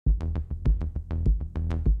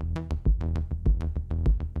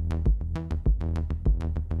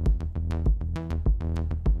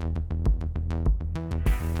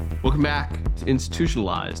Welcome back to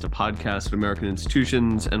Institutionalized, a podcast of American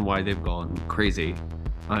institutions and why they've gone crazy.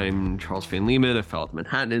 I'm Charles Van Lehman, a fellow at the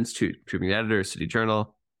Manhattan Institute, contributing editor, City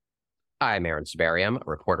Journal. I'm Aaron Sibarium, a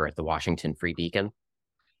reporter at the Washington Free Beacon.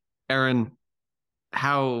 Aaron,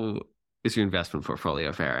 how is your investment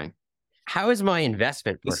portfolio faring? How is my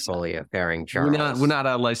investment portfolio faring, Charles? We're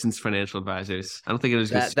not licensed financial advisors. I don't think it is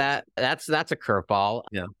that's a curveball.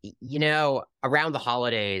 Yeah. You know, around the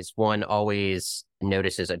holidays, one always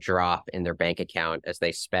notices a drop in their bank account as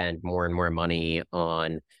they spend more and more money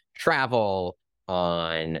on travel,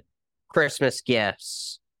 on Christmas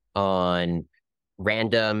gifts, on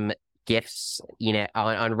random gifts,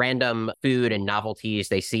 on random food and novelties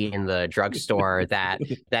they see in the drugstore that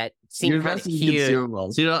seem kind of cute. You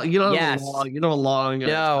don't have a long.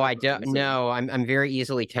 No, I don't. No, I'm very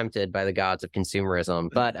easily tempted by the gods of consumerism.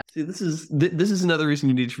 But see, this is another reason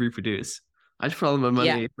you need to reproduce. I just follow my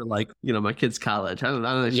money for my kids' college. I don't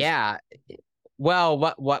know. Yeah. Well,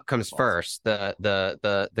 what comes first?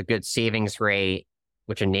 The good savings rate,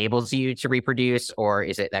 which enables you to reproduce, or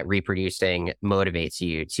is it that reproducing motivates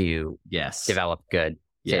you to develop good?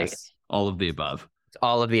 Yes, all of the above.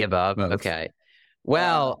 All of the above. Both. Okay.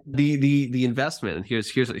 Well, the investment, and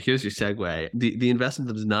here's your segue. The investment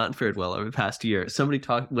that has not fared well over the past year. Somebody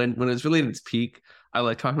talked when it was really at its peak.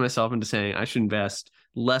 I talked myself into saying I should invest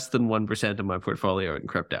less than 1% of my portfolio in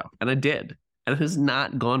crypto, and I did, and it has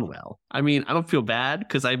not gone well. I mean, I don't feel bad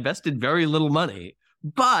because I invested very little money,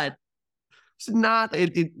 but it's not.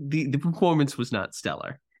 The performance was not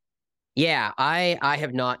stellar. Yeah, I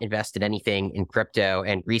have not invested anything in crypto,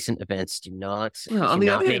 and recent events do not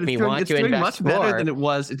make me want to invest more.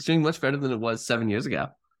 It's doing much better than it was 7 years ago.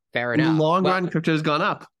 Fair enough. In the long run, crypto has gone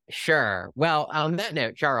up. Sure. Well, on that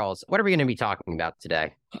note, Charles, what are we going to be talking about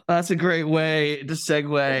today? That's a great way to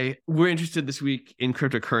segue. We're interested this week in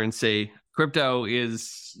cryptocurrency. Crypto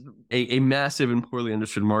is a massive and poorly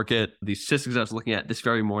understood market. The statistics I was looking at this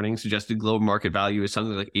very morning suggested global market value is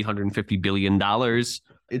something like $850 billion.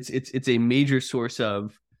 It's a major source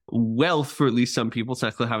of wealth for at least some people. It's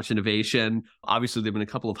not clear how much innovation. Obviously, there have been a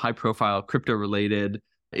couple of high-profile crypto-related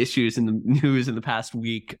issues in the news in the past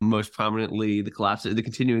week. Most prominently, the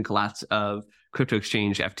continuing collapse of crypto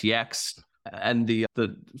exchange FTX and the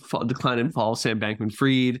decline and fall of Sam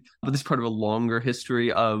Bankman-Fried. But this is part of a longer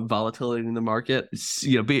history of volatility in the market.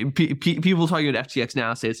 People talking about FTX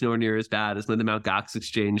now say it's nowhere near as bad as when the Mt. Gox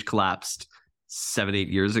exchange collapsed 7-8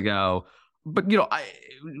 years ago. But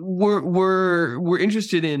we're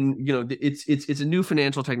interested in it's a new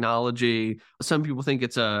financial technology. Some people think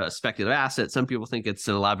it's a speculative asset. Some people think it's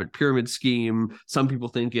an elaborate pyramid scheme. Some people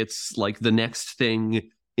think it's like the next thing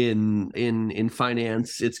in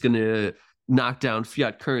finance. It's going to knock down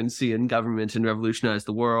fiat currency and government and revolutionize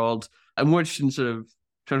the world. I'm more interested in sort of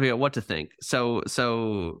trying to figure out what to think.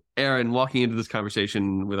 So Aaron, walking into this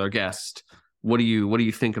conversation with our guest, what do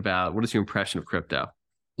you think about? What is your impression of crypto?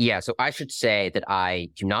 Yeah, so I should say that I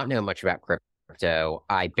do not know much about crypto.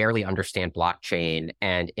 I barely understand blockchain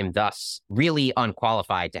and am thus really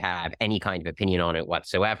unqualified to have any kind of opinion on it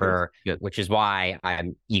whatsoever, which is why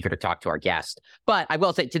I'm eager to talk to our guest. But I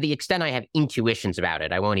will say, to the extent I have intuitions about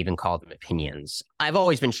it, I won't even call them opinions. I've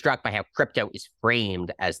always been struck by how crypto is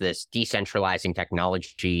framed as this decentralizing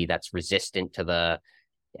technology that's resistant to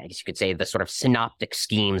I guess you could say the sort of synoptic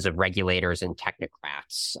schemes of regulators and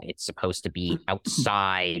technocrats. It's supposed to be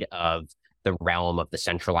outside of the realm of the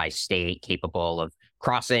centralized state, capable of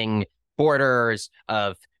crossing borders,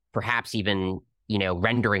 of perhaps even,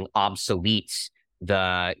 rendering obsolete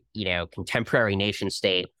the, contemporary nation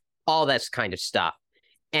state, all this kind of stuff.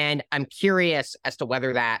 And I'm curious as to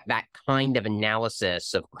whether that kind of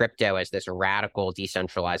analysis of crypto as this radical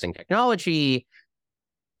decentralizing technology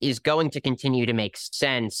is going to continue to make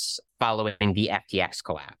sense following the FTX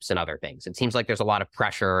collapse and other things. It seems like there's a lot of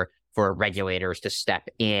pressure for regulators to step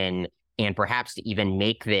in and perhaps to even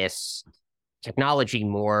make this technology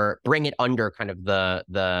bring it under kind of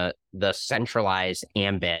the centralized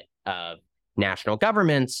ambit of national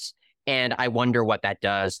governments. And I wonder what that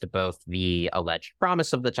does to both the alleged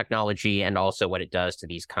promise of the technology and also what it does to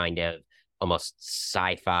these kind of almost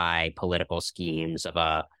sci-fi political schemes of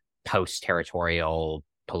a post-territorial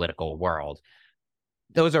political world.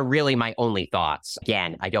 Those are really my only thoughts.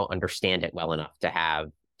 Again, I don't understand it well enough to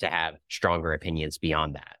have stronger opinions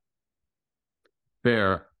beyond that.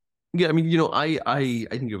 Fair. Yeah, I mean, I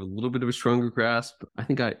think you have a little bit of a stronger grasp. I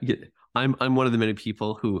think I'm one of the many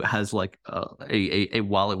people who has like a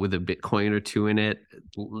wallet with a Bitcoin or two in it,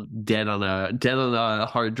 dead on a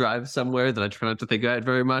hard drive somewhere that I try not to think about it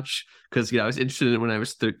very much because I was interested in it when I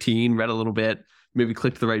was 13, read a little bit, maybe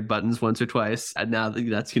clicked the right buttons once or twice, and now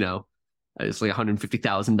that's It's like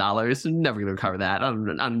 $150,000. I'm never going to recover that. I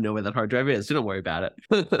don't know where that hard drive is, so don't worry about it.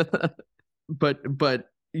 but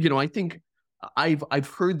I think I've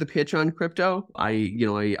heard the pitch on crypto. And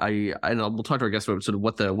we'll talk to our guests about sort of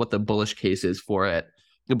what the bullish case is for it.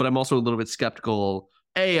 But I'm also a little bit skeptical.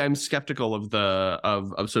 I'm skeptical of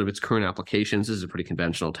of sort of its current applications. This is a pretty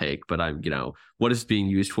conventional take, but what is it being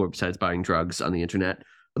used for besides buying drugs on the internet?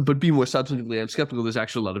 But be more substantively, I'm skeptical there's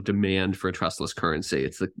actually a lot of demand for a trustless currency.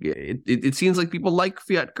 It seems like people like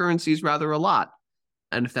fiat currencies rather a lot.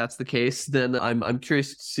 And if that's the case, then I'm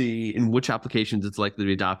curious to see in which applications it's likely to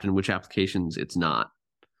be adopted and which applications it's not.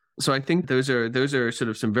 So I think those are sort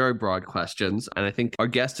of some very broad questions. And I think our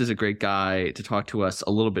guest is a great guy to talk to us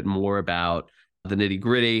a little bit more about the nitty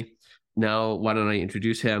gritty. Now, why don't I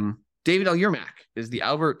introduce him? David Yermack is the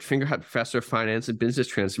Albert Fingerhut Professor of Finance and Business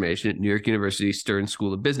Transformation at New York University Stern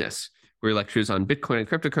School of Business, where he lectures on Bitcoin and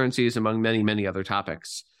cryptocurrencies, among many, many other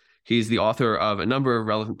topics. He's the author of a number of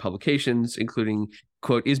relevant publications, including,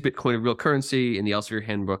 quote, Is Bitcoin a Real Currency? In the Elsevier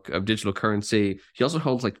Handbook of Digital Currency. He also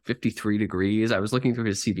holds like 53 degrees. I was looking through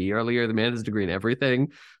his CV earlier. The man has a degree in everything.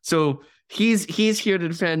 So he's here to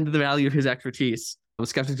defend the value of his expertise. I'm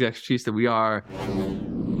skeptical of the expertise that we are.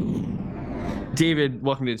 David,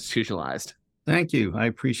 welcome to Institutionalized. Thank you. I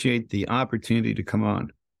appreciate the opportunity to come on.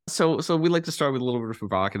 So we'd like to start with a little bit of a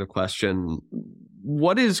provocative question.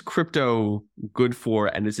 What is crypto good for,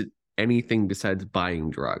 and is it anything besides buying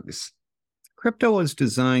drugs? Crypto was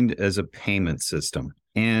designed as a payment system,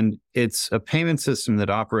 and it's a payment system that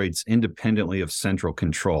operates independently of central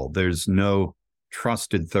control. There's no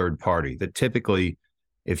trusted third party. That typically,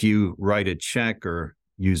 if you write a check or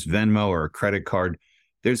use Venmo or a credit card,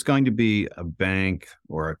 there's going to be a bank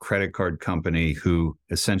or a credit card company who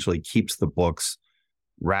essentially keeps the books,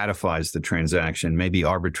 ratifies the transaction, maybe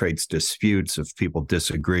arbitrates disputes if people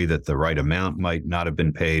disagree that the right amount might not have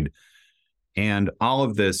been paid. And all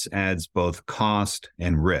of this adds both cost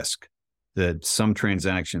and risk, that some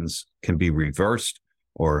transactions can be reversed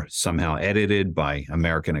or somehow edited by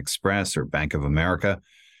American Express or Bank of America.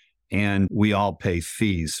 And we all pay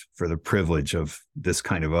fees for the privilege of this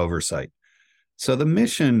kind of oversight. So the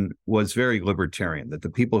mission was very libertarian, that the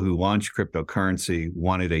people who launched cryptocurrency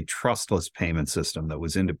wanted a trustless payment system that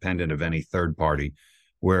was independent of any third party,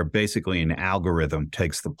 where basically an algorithm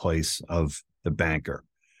takes the place of the banker.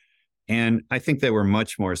 And I think they were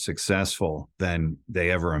much more successful than they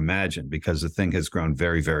ever imagined, because the thing has grown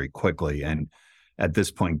very, very quickly and at this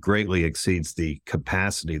point greatly exceeds the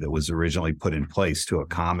capacity that was originally put in place to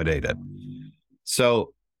accommodate it.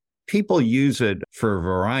 So people use it for a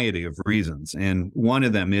variety of reasons. And one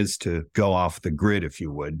of them is to go off the grid, if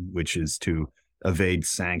you would, which is to evade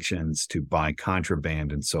sanctions, to buy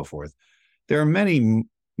contraband and so forth. There are many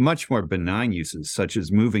much more benign uses, such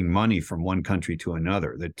as moving money from one country to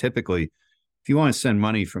another, that typically, if you want to send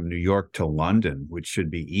money from New York to London, which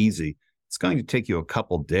should be easy, it's going to take you a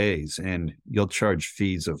couple days and you'll charge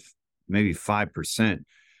fees of maybe 5%.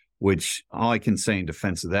 Which all I can say in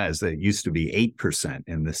defense of that is that it used to be 8%,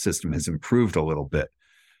 and the system has improved a little bit.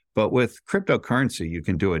 But with cryptocurrency, you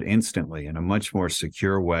can do it instantly in a much more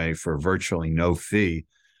secure way for virtually no fee.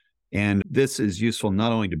 And this is useful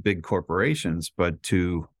not only to big corporations, but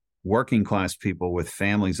to working class people with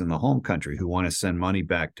families in the home country who want to send money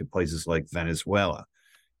back to places like Venezuela.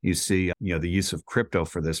 You see, the use of crypto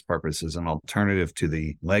for this purpose is an alternative to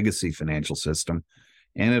the legacy financial system.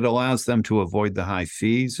 And it allows them to avoid the high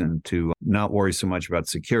fees and to not worry so much about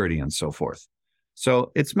security and so forth.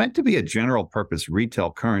 So it's meant to be a general purpose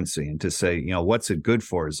retail currency. And to say, what's it good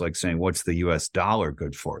for is like saying, what's the US dollar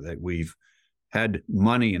good for? That we've had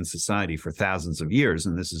money in society for thousands of years,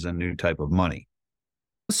 and this is a new type of money.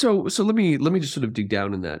 So let me just sort of dig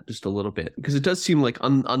down in that just a little bit, because it does seem like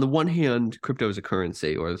on the one hand, crypto is a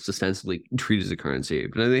currency, or it's ostensibly treated as a currency,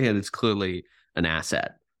 but on the other hand, it's clearly an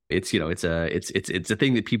asset. It's it's a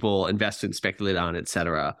thing that people invest in, speculate on, et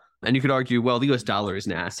cetera. And you could argue, well, the US dollar is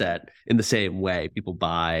an asset in the same way. People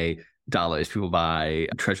buy dollars, people buy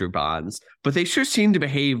treasury bonds, but they sure seem to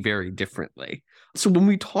behave very differently. So when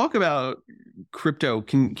we talk about crypto,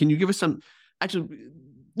 can you give us some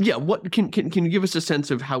what can you give us a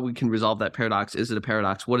sense of how we can resolve that paradox? Is it a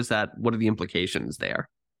paradox? What is that? What are the implications there?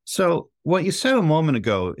 So what you said a moment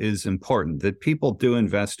ago is important, that people do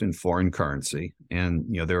invest in foreign currency, and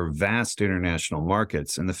there are vast international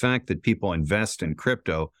markets. And the fact that people invest in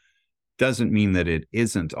crypto doesn't mean that it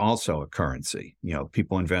isn't also a currency.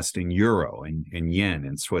 People invest in euro and yen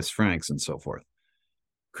and Swiss francs and so forth.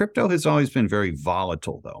 Crypto has always been very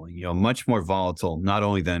volatile, though, much more volatile, not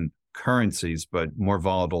only than currencies, but more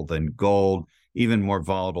volatile than gold, even more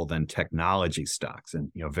volatile than technology stocks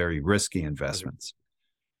and, very risky investments.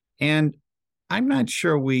 And I'm not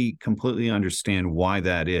sure we completely understand why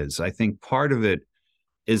that is. I think part of it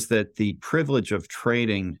is that the privilege of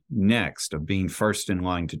trading next, of being first in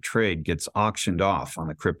line to trade, gets auctioned off on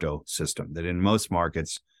the crypto system, that in most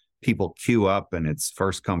markets, people queue up and it's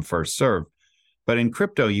first come, first serve. But in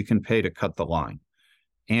crypto, you can pay to cut the line.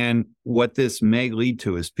 And what this may lead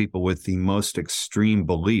to is people with the most extreme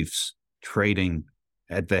beliefs trading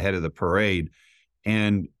at the head of the parade,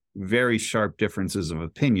 and very sharp differences of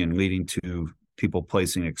opinion leading to people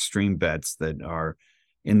placing extreme bets that are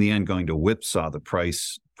in the end going to whipsaw the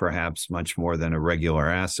price perhaps much more than a regular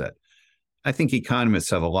asset. I think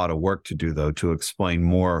economists have a lot of work to do, though, to explain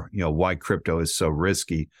more, why crypto is so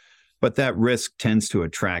risky. But that risk tends to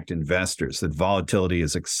attract investors. That volatility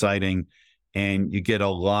is exciting, and you get a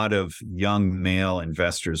lot of young male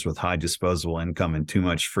investors with high disposable income and too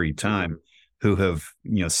much free time who have,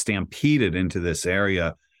 stampeded into this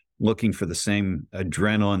area looking for the same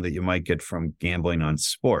adrenaline that you might get from gambling on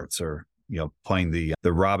sports or, playing the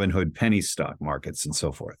Robin Hood penny stock markets and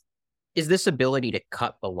so forth. Is this ability to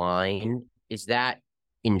cut the line, is that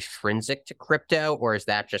intrinsic to crypto, or is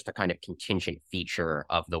that just a kind of contingent feature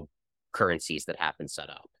of the currencies that have been set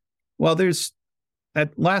up? Well, there's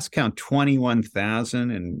at last count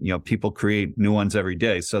 21,000, and people create new ones every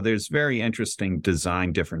day. So there's very interesting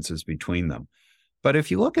design differences between them. But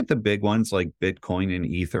if you look at the big ones like Bitcoin and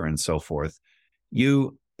Ether and so forth,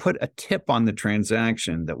 you put a tip on the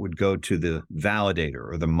transaction that would go to the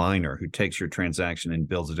validator or the miner who takes your transaction and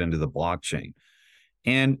builds it into the blockchain.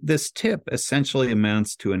 And this tip essentially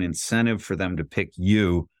amounts to an incentive for them to pick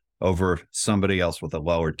you over somebody else with a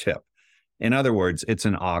lower tip. In other words, it's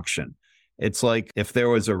an auction. It's like if there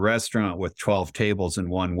was a restaurant with 12 tables and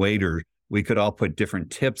one waiter, we could all put different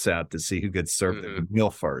tips out to see who gets served the meal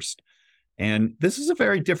first. And this is a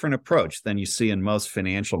very different approach than you see in most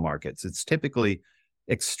financial markets. It's typically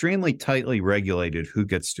extremely tightly regulated who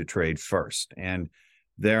gets to trade first. And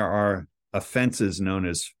there are offenses known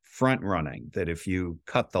as front running, that if you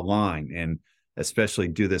cut the line and especially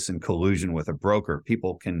do this in collusion with a broker,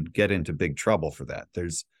 people can get into big trouble for that.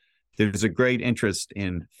 There's a great interest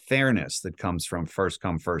in fairness that comes from first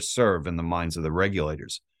come, first serve in the minds of the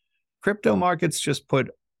regulators. Crypto markets just put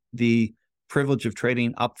the privilege of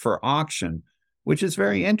trading up for auction, which is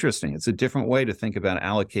very interesting. It's a different way to think about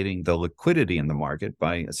allocating the liquidity in the market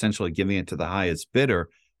by essentially giving it to the highest bidder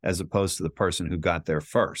as opposed to the person who got there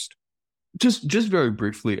first. Just very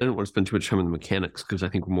briefly, I don't want to spend too much time on the mechanics because I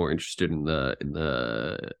think we're more interested in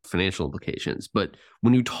the financial implications. But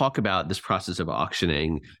when you talk about this process of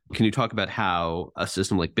auctioning, can you talk about how a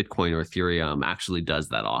system like Bitcoin or Ethereum actually does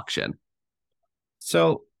that auction?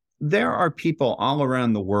 So there are people all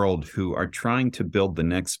around the world who are trying to build the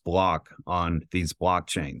next block on these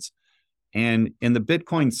blockchains. And in the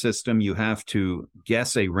Bitcoin system, you have to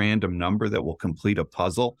guess a random number that will complete a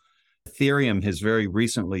puzzle. Ethereum has very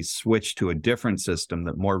recently switched to a different system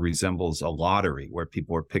that more resembles a lottery where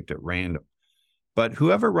people are picked at random. But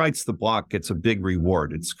whoever writes the block gets a big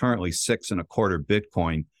reward. It's currently 6.25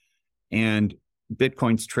 Bitcoin, and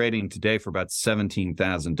Bitcoin's trading today for about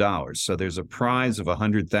 $17,000. So there's a prize of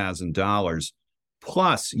 $100,000,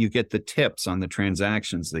 plus you get the tips on the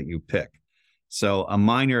transactions that you pick. So a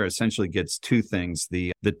miner essentially gets two things,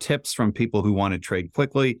 the tips from people who want to trade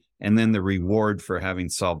quickly, and then the reward for having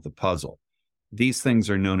solved the puzzle. These things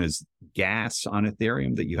are known as gas on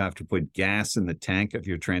Ethereum, that you have to put gas in the tank of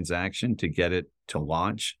your transaction to get it to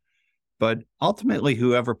launch. But ultimately,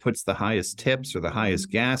 whoever puts the highest tips or the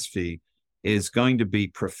highest gas fee is going to be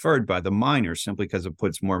preferred by the miner simply because it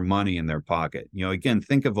puts more money in their pocket. Again,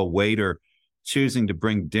 think of a waiter choosing to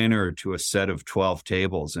bring dinner to a set of 12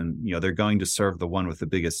 tables, and they're going to serve the one with the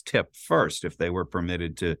biggest tip first if they were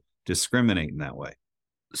permitted to discriminate in that way.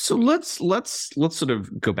 So let's sort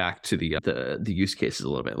of go back to the use cases a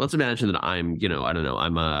little bit. Let's imagine that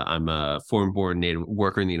I'm a foreign-born native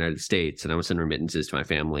worker in the United States, and I was sending remittances to my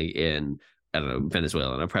family in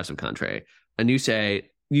Venezuela, an oppressive country. And you say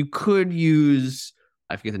you could use,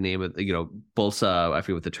 I forget the name of Bolsa, I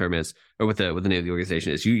forget what the term is, or what the name of the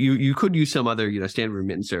organization is. You could use some other standard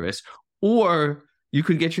remittance service, or you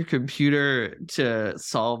could get your computer to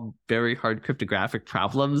solve very hard cryptographic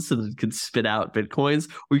problems so that it could spit out Bitcoins,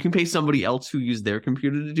 or you can pay somebody else who used their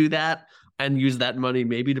computer to do that and use that money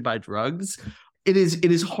maybe to buy drugs. It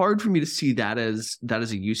is hard for me to see that as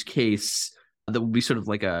a use case that would be sort of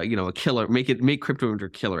like a killer, make crypto into a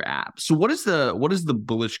killer app. So what is the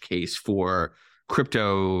bullish case for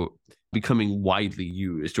crypto becoming widely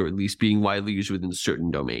used, or at least being widely used within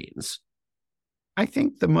certain domains? I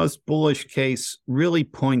think the most bullish case really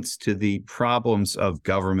points to the problems of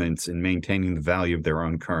governments in maintaining the value of their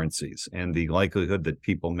own currencies and the likelihood that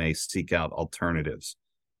people may seek out alternatives.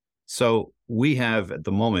 So we have at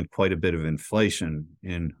the moment quite a bit of inflation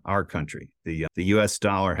in our country. The US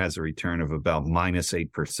dollar has a return of about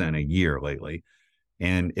 -8% a year lately,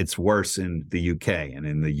 and it's worse in the UK and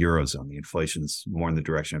in the Eurozone. The inflation's more in the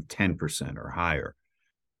direction of 10% or higher.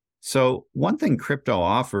 So one thing crypto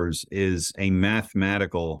offers is a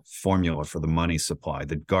mathematical formula for the money supply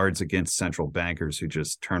that guards against central bankers who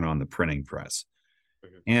just turn on the printing press.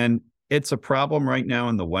 And it's a problem right now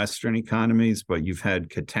in the Western economies, but you've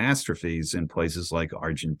had catastrophes in places like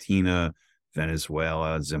Argentina,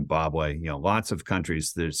 Venezuela, Zimbabwe, lots of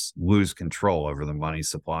countries that lose control over the money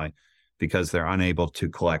supply because they're unable to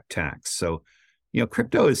collect tax. So,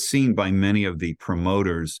 crypto is seen by many of the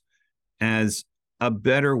promoters as a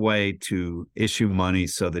better way to issue money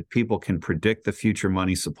so that people can predict the future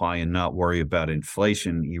money supply and not worry about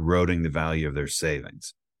inflation eroding the value of their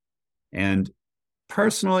savings. And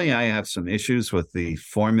personally, I have some issues with the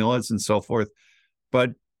formulas and so forth,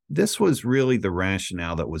 but this was really the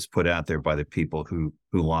rationale that was put out there by the people who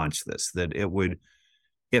launched this, that it would,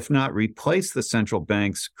 if not replace the central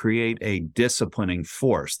banks, create a disciplining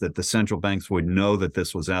force, that the central banks would know that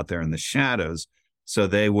this was out there in the shadows, so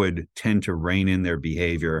they would tend to rein in their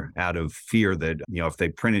behavior out of fear that, if they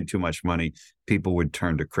printed too much money, people would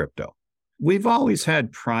turn to crypto. We've always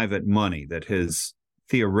had private money that has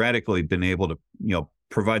theoretically been able to,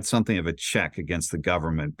 provide something of a check against the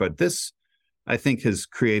government. But this, I think, has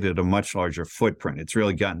created a much larger footprint. It's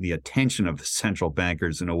really gotten the attention of the central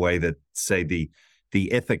bankers in a way that, say, the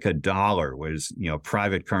Ithaca dollar was,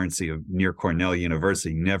 private currency of near Cornell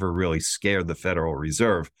University, never really scared the Federal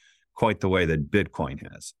Reserve quite the way that Bitcoin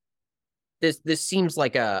has. This seems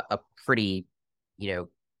like a pretty,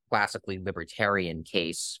 classically libertarian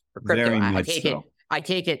case for crypto. Very much so. I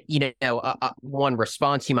take it, one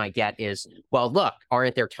response you might get is, well, look,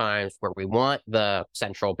 aren't there times where we want the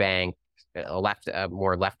central bank, a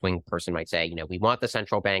more left-wing person might say, we want the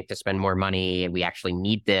central bank to spend more money and we actually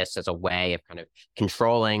need this as a way of kind of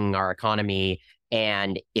controlling our economy.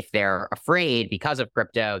 And if they're afraid because of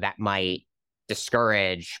crypto, that might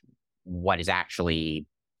discourage what is actually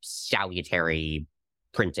salutary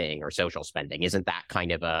printing or social spending. Isn't that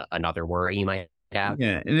kind of another worry you might have?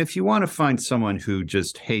 Yeah. And if you want to find someone who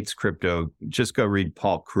just hates crypto, just go read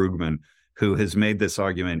Paul Krugman, who has made this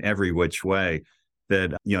argument every which way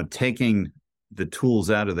that, taking the tools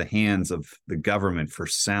out of the hands of the government for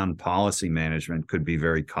sound policy management could be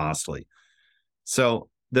very costly. So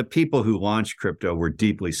the people who launched crypto were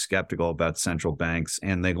deeply skeptical about central banks,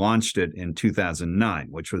 and they launched it in 2009,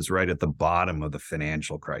 which was right at the bottom of the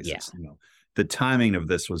financial crisis. Yeah. The timing of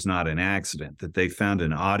this was not an accident, that they found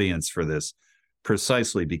an audience for this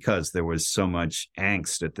precisely because there was so much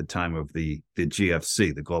angst at the time of the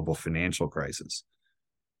GFC, the global financial crisis.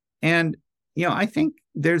 And, I think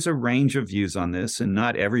there's a range of views on this, and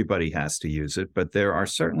not everybody has to use it, but there are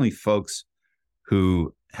certainly folks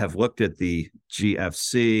who have looked at the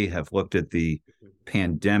GFC, have looked at the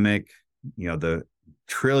pandemic, the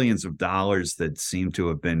trillions of dollars that seem to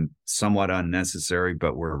have been somewhat unnecessary,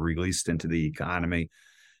 but were released into the economy,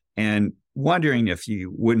 and wondering if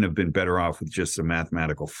you wouldn't have been better off with just a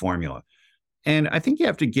mathematical formula. And I think you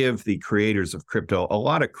have to give the creators of crypto a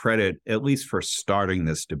lot of credit, at least for starting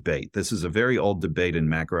this debate. This is a very old debate in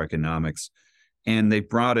macroeconomics, and they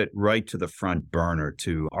brought it right to the front burner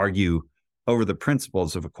to argue over the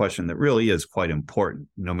principles of a question that really is quite important,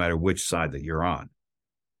 no matter which side that you're on.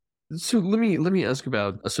 So let me ask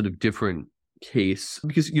about a sort of different case,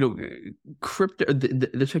 because crypto,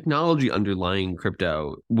 the technology underlying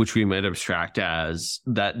crypto, which we might abstract as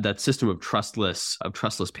that system of trustless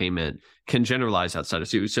payment, can generalize outside of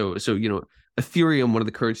so Ethereum, one of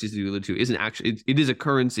the currencies that you alluded to, isn't actually it is a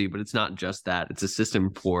currency, but it's not just that. It's a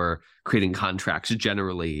system for creating contracts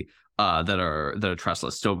generally that are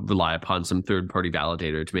trustless. Don't rely upon some third-party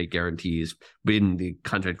validator to make guarantees in the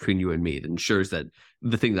contract between you and me that ensures that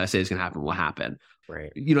the thing that I say is going to happen will happen.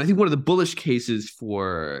 Right. I think one of the bullish cases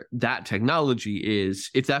for that technology is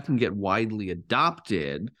if that can get widely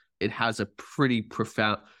adopted, it has a pretty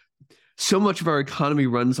profound. So much of our economy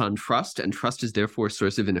runs on trust, and trust is therefore a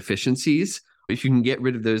source of inefficiencies. If you can get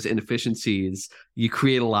rid of those inefficiencies, you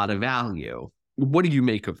create a lot of value. What do you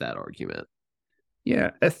make of that argument?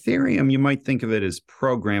 Yeah, Ethereum, you might think of it as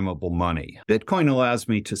programmable money. Bitcoin allows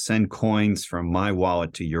me to send coins from my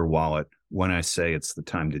wallet to your wallet when I say it's the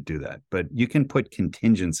time to do that. But you can put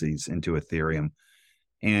contingencies into Ethereum,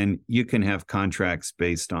 and you can have contracts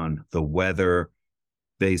based on the weather,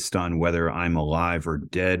 based on whether I'm alive or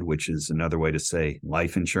dead, which is another way to say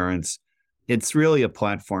life insurance. It's really a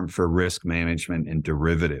platform for risk management and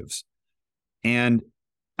derivatives. And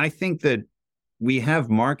I think that we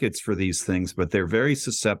have markets for these things, but they're very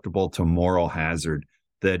susceptible to moral hazard,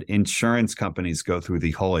 that insurance companies go through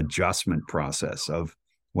the whole adjustment process of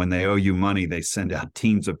when they owe you money, they send out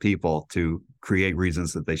teams of people to create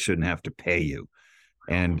reasons that they shouldn't have to pay you.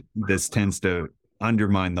 And this tends to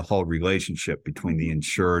undermine the whole relationship between the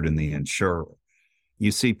insured and the insurer.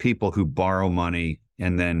 You see people who borrow money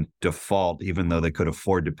and then default, even though they could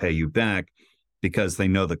afford to pay you back, because they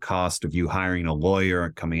know the cost of you hiring a lawyer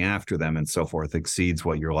and coming after them and so forth exceeds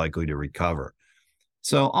what you're likely to recover.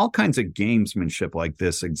 So all kinds of gamesmanship like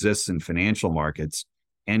this exists in financial markets.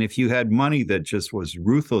 And if you had money that just was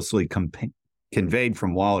ruthlessly conveyed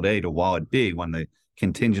from wallet A to wallet B when the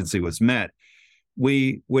contingency was met,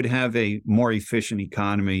 we would have a more efficient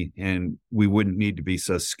economy, and we wouldn't need to be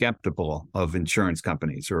so skeptical of insurance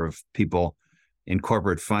companies or of people in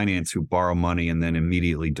corporate finance who borrow money and then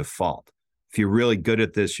immediately default. If you're really good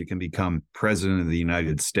at this, you can become president of the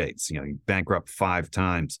United States. You bankrupt 5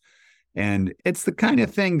 times. And it's the kind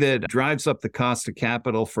of thing that drives up the cost of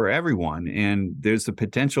capital for everyone. And there's the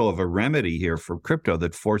potential of a remedy here for crypto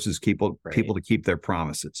that forces people to keep their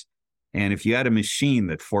promises. And if you had a machine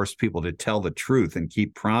that forced people to tell the truth and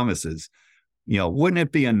keep promises, wouldn't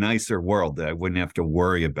it be a nicer world that I wouldn't have to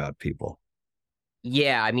worry about people?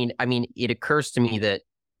 Yeah, I mean, it occurs to me that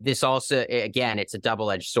this also, again, it's a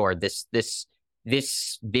double-edged sword.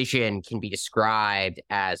 This vision can be described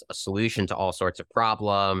as a solution to all sorts of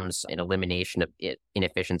problems, an elimination of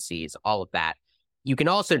inefficiencies, all of that. You can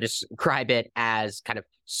also describe it as kind of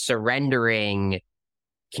surrendering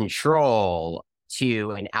control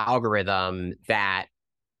to an algorithm that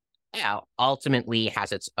ultimately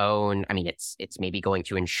has its own. I mean, it's maybe going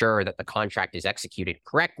to ensure that the contract is executed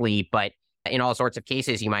correctly, but in all sorts of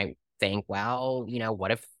cases, you might think, well,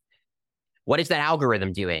 what is that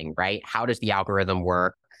algorithm doing, right? How does the algorithm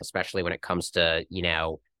work, especially when it comes to,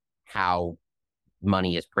 how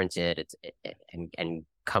money is printed and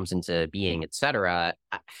comes into being, et cetera?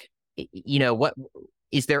 What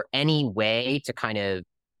is there any way to kind of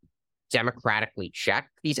democratically check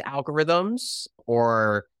these algorithms,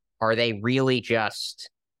 or are they really just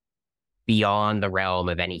beyond the realm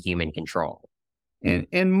of any human control? And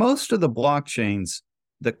in most of the blockchains,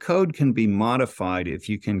 the code can be modified if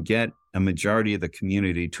you can get a majority of the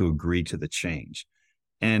community to agree to the change.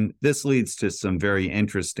 And this leads to some very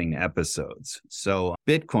interesting episodes. So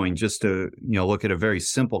Bitcoin, just to look at a very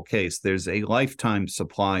simple case, there's a lifetime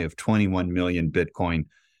supply of 21 million Bitcoin.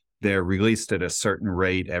 They're released at a certain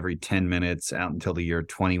rate every 10 minutes out until the year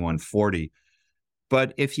 2140.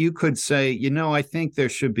 But if you could say, I think there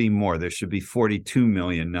should be more, there should be 42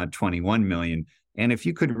 million, not 21 million. And if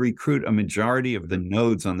you could recruit a majority of the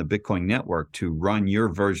nodes on the Bitcoin network to run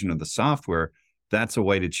your version of the software, that's a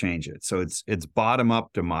way to change it. So it's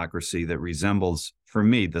bottom-up democracy that resembles, for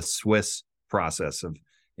me, the Swiss process of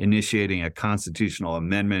initiating a constitutional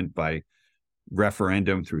amendment by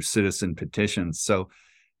referendum through citizen petitions. So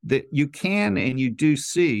that you can and you do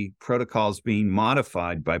see protocols being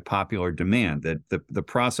modified by popular demand, that the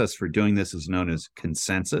process for doing this is known as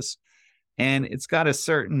consensus. And it's got a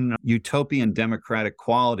certain utopian democratic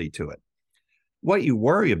quality to it. What you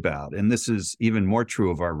worry about, and this is even more true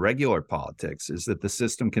of our regular politics, is that the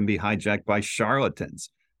system can be hijacked by charlatans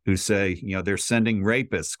who say, they're sending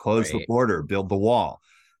rapists, close the border, build the wall.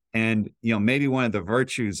 And, maybe one of the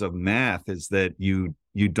virtues of math is that you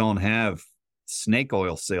don't have snake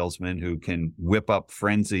oil salesmen who can whip up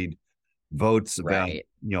frenzied votes about,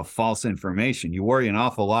 false information. You worry an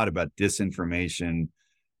awful lot about disinformation.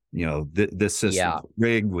 This system's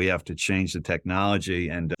rigged. We have to change the technology.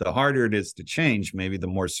 And the harder it is to change, maybe the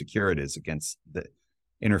more secure it is against the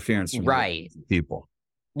interference from people.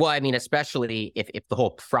 Well, I mean, especially if the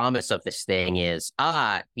whole promise of this thing is,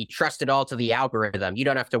 we trust it all to the algorithm. You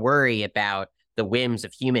don't have to worry about the whims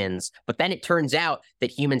of humans. But then it turns out that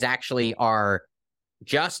humans actually are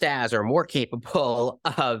just as or more capable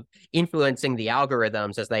of influencing the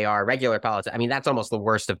algorithms as they are regular politics. I mean, that's almost the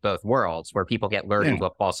worst of both worlds, where people get lured into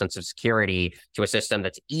a false sense of security to a system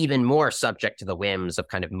that's even more subject to the whims of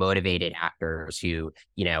kind of motivated actors who,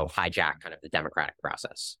 hijack kind of the democratic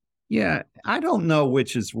process. Yeah, I don't know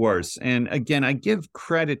which is worse. And again, I give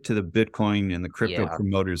credit to the Bitcoin and the crypto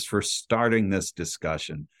promoters for starting this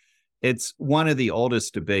discussion. It's one of the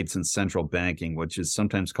oldest debates in central banking, which is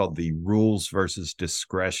sometimes called the rules versus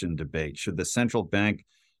discretion debate. Should the central bank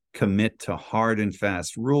commit to hard and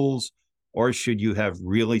fast rules, or should you have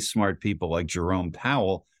really smart people like Jerome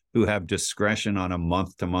Powell who have discretion on a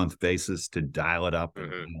month-to-month basis to dial it up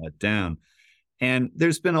and dial it down. And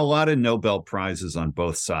there's been a lot of Nobel Prizes on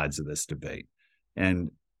both sides of this debate.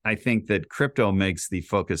 And I think that crypto makes the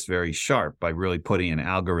focus very sharp by really putting an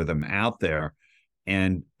algorithm out there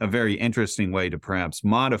and a very interesting way to perhaps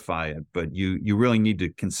modify it. But you really need to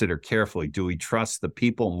consider carefully, do we trust the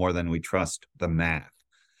people more than we trust the math?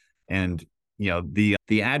 And the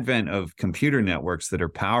advent of computer networks that are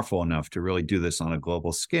powerful enough to really do this on a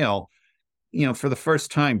global scale, for the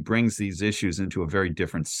first time brings these issues into a very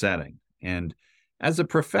different setting. And as a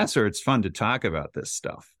professor, it's fun to talk about this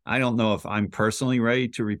stuff. I don't know if I'm personally ready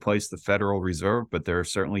to replace the Federal Reserve, but there are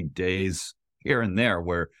certainly days here and there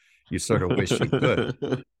where you sort of wish you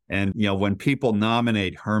could. And, when people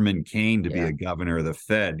nominate Herman Cain to be a governor of the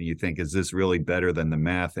Fed, you think, is this really better than the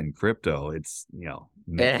math in crypto? It's,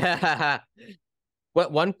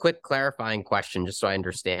 What one quick clarifying question, just so I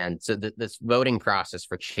understand. So this voting process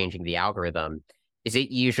for changing the algorithm, is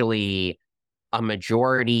it usually a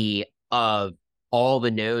majority of all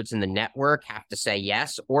the nodes in the network have to say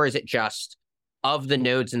yes? Or is it just of the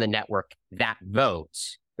nodes in the network that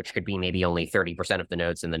votes, which could be maybe only 30% of the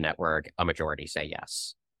nodes in the network, a majority say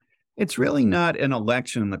yes? It's really not an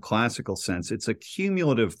election in the classical sense. It's a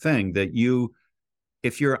cumulative thing that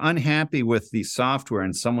if you're unhappy with the software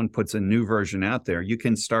and someone puts a new version out there, you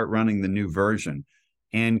can start running the new version.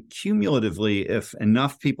 And cumulatively, if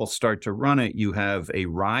enough people start to run it, you have a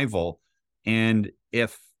rival. And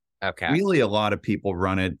if really a lot of people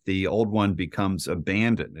run it, the old one becomes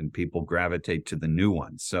abandoned and people gravitate to the new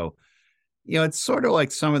one. So, it's sort of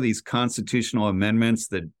like some of these constitutional amendments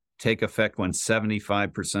that take effect when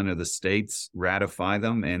 75% of the states ratify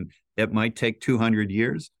them, and it might take 200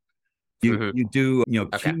 years. You do,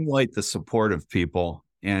 accumulate the support of people,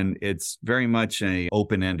 and it's very much an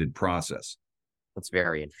open-ended process. That's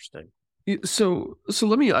very interesting. So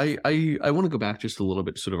let me, I want to go back just a little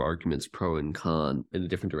bit, sort of arguments pro and con in a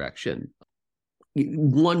different direction.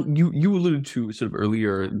 One, you alluded to sort of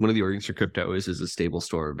earlier, one of the arguments for crypto is a stable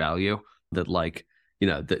store of value that, like,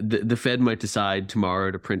 the Fed might decide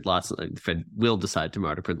tomorrow to print the Fed will decide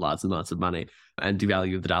tomorrow to print lots and lots of money and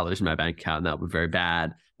devalue the dollars in my bank account. And that would be very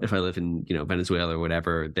bad. If I live in, Venezuela or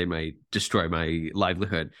whatever, they might destroy my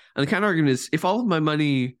livelihood. And the counter argument is, if all of my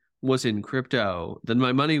money was in crypto, then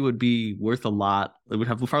my money would be worth a lot. It would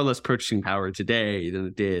have far less purchasing power today than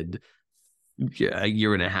it did a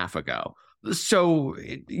year and a half ago. So,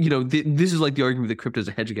 this is like the argument that crypto is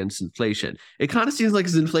a hedge against inflation. It kind of seems like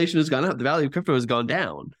as inflation has gone up, the value of crypto has gone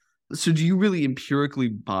down. So do you really empirically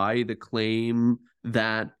buy the claim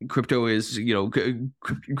that crypto is,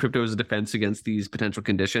 crypto is a defense against these potential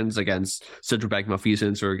conditions, against central bank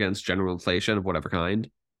malfeasance or against general inflation of whatever kind?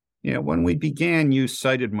 Yeah, when we began, you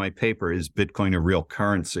cited my paper, Is Bitcoin a Real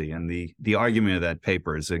Currency? And the argument of that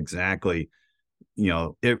paper is exactly,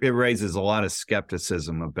 it raises a lot of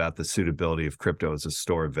skepticism about the suitability of crypto as a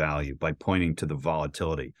store of value by pointing to the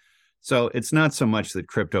volatility. So it's not so much that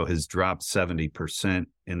crypto has dropped 70%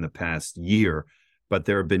 in the past year, but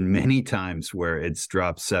there have been many times where it's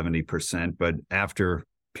dropped 70%, but after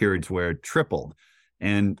periods where it tripled.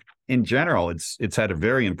 And in general, it's had a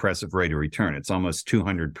very impressive rate of return. It's almost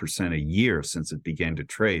 200% a year since it began to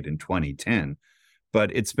trade in 2010,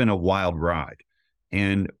 but it's been a wild ride.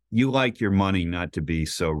 And you like your money not to be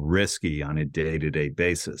so risky on a day-to-day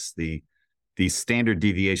basis. The standard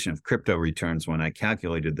deviation of crypto returns, when I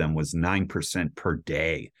calculated them, was 9% per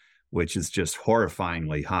day, which is just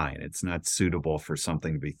horrifyingly high. And it's not suitable for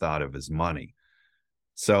something to be thought of as money.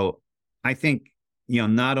 So I think,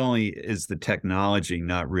 not only is the technology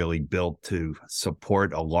not really built to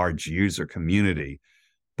support a large user community,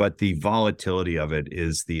 but the volatility of it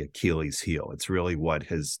is the Achilles heel. It's really what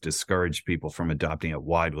has discouraged people from adopting it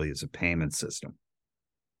widely as a payment system.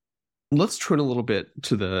 Let's turn a little bit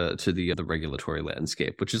to the regulatory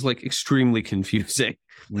landscape, which is like extremely confusing.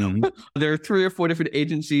 Mm-hmm. There are 3 or 4 different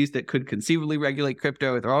agencies that could conceivably regulate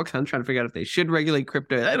crypto. They're all kind of trying to figure out if they should regulate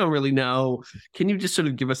crypto. I don't really know. Can you just sort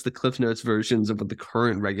of give us the Cliff Notes versions of what the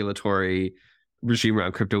current regulatory regime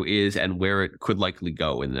around crypto is and where it could likely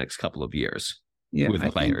go in the next couple of years with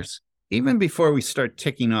the players? Even before we start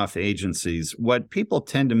ticking off agencies, what people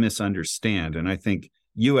tend to misunderstand, and I think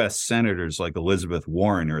U.S. senators like Elizabeth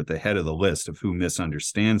Warren are at the head of the list of who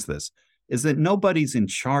misunderstands this, is that nobody's in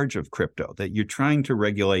charge of crypto, that you're trying to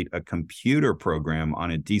regulate a computer program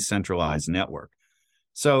on a decentralized network.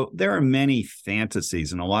 So there are many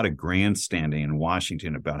fantasies and a lot of grandstanding in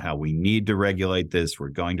Washington about how we need to regulate this, we're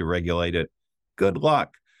going to regulate it. Good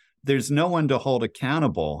luck. There's no one to hold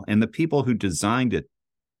accountable, and the people who designed it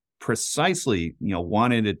precisely,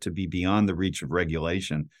 wanted it to be beyond the reach of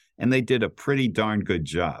regulation and they did a pretty darn good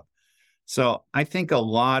job. So I think a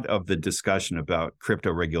lot of the discussion about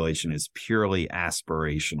crypto regulation is purely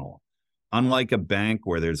aspirational. Unlike a bank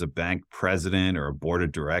where there's a bank president or a board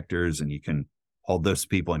of directors and you can hold those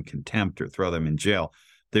people in contempt or throw them in jail,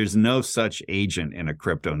 there's no such agent in a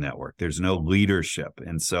crypto network. There's no leadership.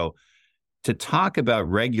 And so to talk about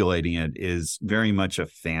regulating it is very much a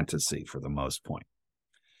fantasy for the most part.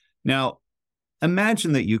 Now,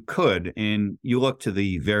 imagine that you could, and you look to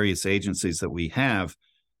the various agencies that we have.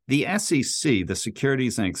 The SEC, the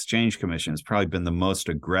Securities and Exchange Commission, has probably been the most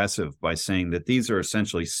aggressive by saying that these are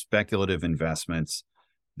essentially speculative investments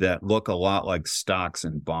that look a lot like stocks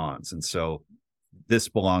and bonds. And so this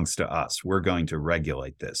belongs to us. We're going to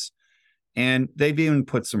regulate this. And they've even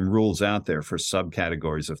put some rules out there for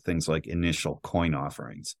subcategories of things like initial coin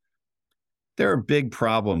offerings. There are big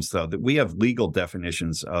problems, though, that we have legal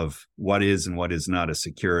definitions of what is and what is not a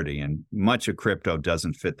security, and much of crypto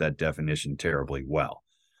doesn't fit that definition terribly well.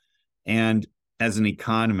 And as an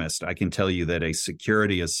economist, I can tell you that a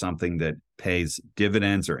security is something that pays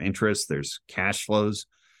dividends or interest. There's cash flows,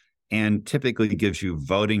 and typically gives you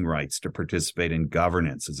voting rights to participate in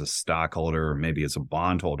governance as a stockholder or maybe as a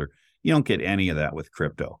bondholder. You don't get any of that with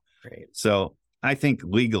crypto. Right. So I think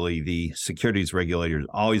legally, the securities regulator has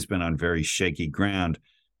always been on very shaky ground.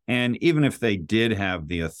 And even if they did have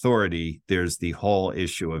the authority, there's the whole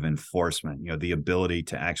issue of enforcement, the ability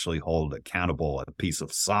to actually hold accountable a piece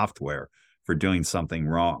of software for doing something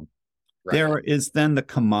wrong. Right. There is then the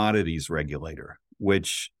commodities regulator,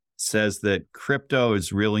 which says that crypto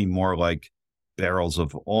is really more like barrels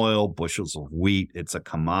of oil, bushels of wheat. It's a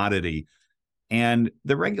commodity. And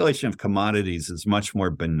the regulation of commodities is much more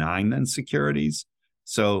benign than securities.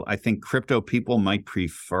 So I think crypto people might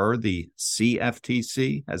prefer the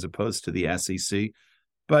CFTC as opposed to the SEC.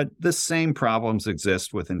 But the same problems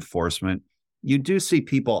exist with enforcement. You do see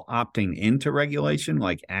people opting into regulation,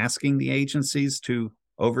 like asking the agencies to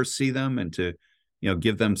oversee them and to,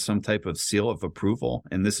 give them some type of seal of approval.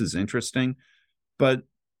 And this is interesting. But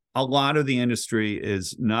a lot of the industry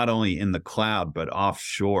is not only in the cloud, but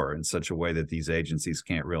offshore in such a way that these agencies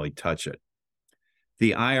can't really touch it.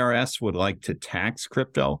 The IRS would like to tax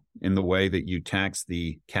crypto in the way that you tax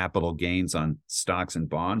the capital gains on stocks and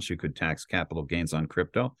bonds. You could tax capital gains on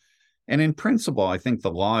crypto. And in principle, I think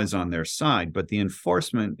the law is on their side, but the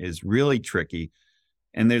enforcement is really tricky.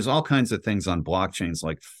 And there's all kinds of things on blockchains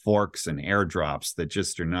like forks and airdrops that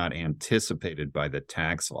just are not anticipated by the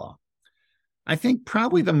tax law. I think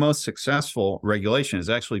probably the most successful regulation has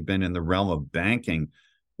actually been in the realm of banking.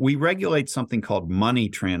 We regulate something called money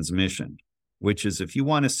transmission, which is if you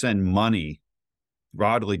want to send money,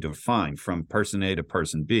 broadly defined, from person A to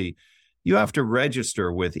person B, you have to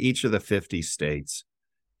register with each of the 50 states.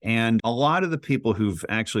 And a lot of the people who've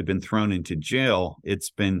actually been thrown into jail, it's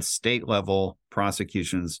been state-level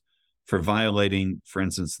prosecutions for violating, for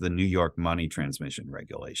instance, the New York money transmission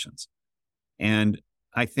regulations. And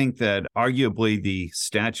I think that arguably the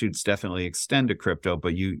statutes definitely extend to crypto,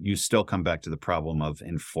 but you still come back to the problem of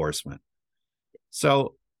enforcement.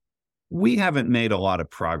 So we haven't made a lot of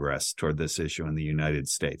progress toward this issue in the United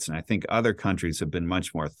States, and I think other countries have been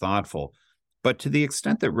much more thoughtful. But to the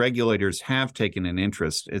extent that regulators have taken an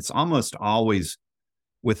interest, it's almost always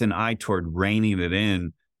with an eye toward reining it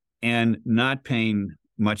in and not paying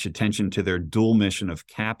much attention to their dual mission of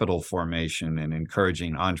capital formation and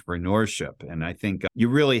encouraging entrepreneurship. And I think you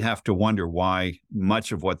really have to wonder why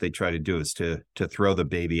much of what they try to do is to throw the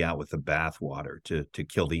baby out with the bathwater, to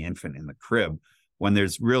kill the infant in the crib, when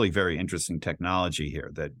there's really very interesting technology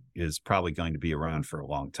here that is probably going to be around for a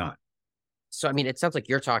long time. So, I mean, it sounds like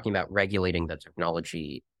you're talking about regulating the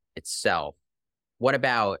technology itself. What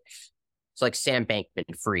about, it's like Sam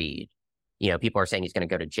Bankman-Fried, people are saying he's going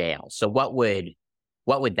to go to jail. So what would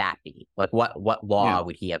that be? Like what law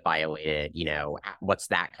would he have violated? What's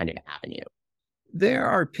that kind of avenue? There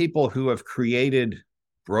are people who have created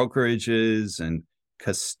brokerages and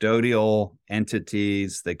custodial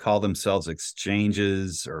entities. They call themselves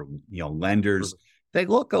exchanges or, lenders. Mm-hmm. They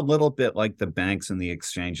look a little bit like the banks and the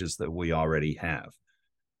exchanges that we already have.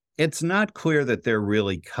 It's not clear that they're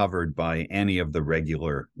really covered by any of the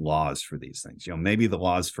regular laws for these things. Maybe the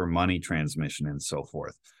laws for money transmission and so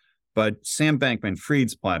forth. But Sam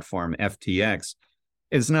Bankman-Fried's platform, FTX,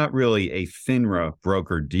 is not really a FINRA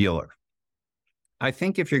broker-dealer. I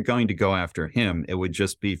think if you're going to go after him, it would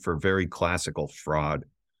just be for very classical fraud.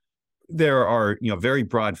 There are, very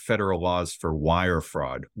broad federal laws for wire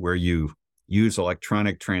fraud, where you use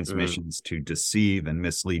electronic transmissions to deceive and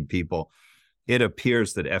mislead people. It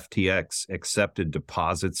appears that FTX accepted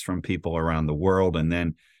deposits from people around the world and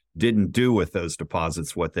then didn't do with those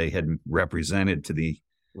deposits what they had represented to the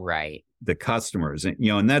Right. the customers.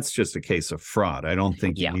 And that's just a case of fraud. I don't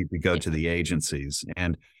think you need to go to the agencies.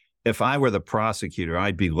 And if I were the prosecutor,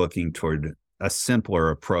 I'd be looking toward a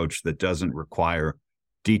simpler approach that doesn't require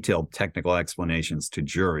detailed technical explanations to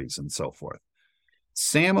juries and so forth.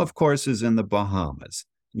 Sam, of course, is in the Bahamas.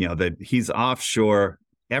 That he's offshore.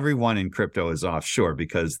 Everyone in crypto is offshore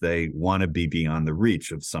because they want to be beyond the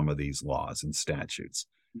reach of some of these laws and statutes.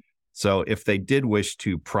 So if they did wish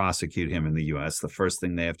to prosecute him in the U.S., the first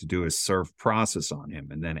thing they have to do is serve process on him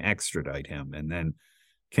and then extradite him and then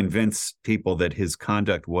convince people that his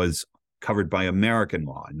conduct was covered by American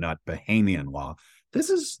law, not Bahamian law. This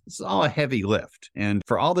is all a heavy lift. And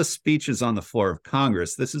for all the speeches on the floor of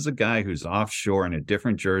Congress, this is a guy who's offshore in a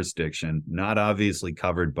different jurisdiction, not obviously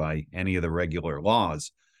covered by any of the regular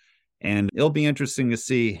laws. And it'll be interesting to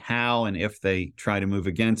see how and if they try to move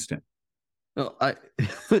against him. Well,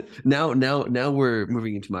 now we're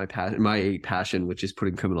moving into my passion, which is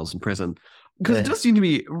putting criminals in prison, because it does seem to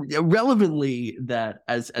be relevantly that,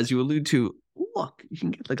 as you allude to, look, you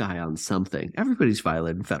can get the guy on something. Everybody's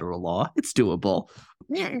violated federal law; it's doable.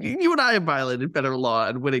 You and I have violated federal law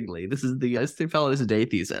unwittingly. This is the felon is a day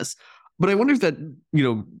thesis. But I wonder if that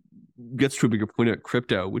gets to a bigger point at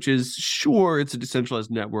crypto, which is, sure, it's a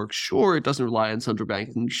decentralized network. Sure, it doesn't rely on central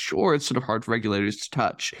banking. Sure, it's sort of hard for regulators to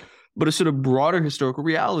touch. But a sort of broader historical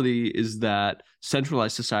reality is that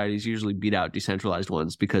centralized societies usually beat out decentralized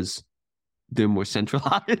ones because they're more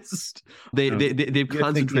centralized. They've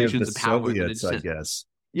concentrations of power. Soviets, I guess.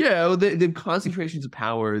 Yeah, they've concentrations of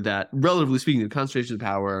power that, relatively speaking, the concentrations of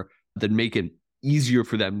power that make it easier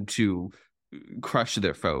for them to crush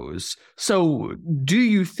their foes. So do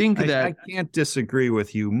you think that... I can't disagree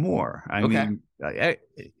with you more. I mean,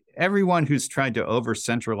 everyone who's tried to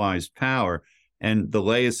over-centralize power, and the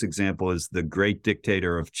latest example is the great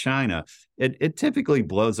dictator of China, it typically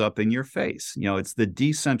blows up in your face. It's the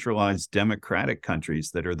decentralized democratic countries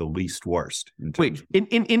that are the least worst. Wait,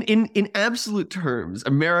 in absolute terms,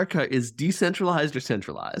 America is decentralized or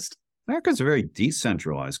centralized? America's a very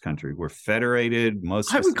decentralized country. We're federated.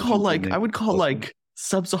 I would call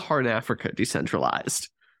sub-Saharan Africa decentralized,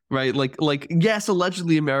 right? Like yes,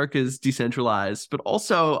 allegedly America is decentralized, but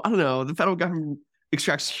also, I don't know, the federal government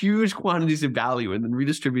extracts huge quantities of value and then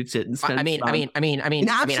redistributes it and spends in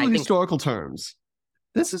absolute historical terms.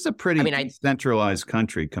 This is a pretty decentralized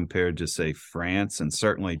country compared to, say, France, and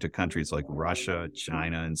certainly to countries like Russia,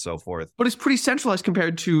 China, and so forth. But it's pretty centralized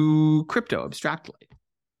compared to crypto, abstractly.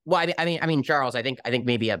 Well, Charles, I think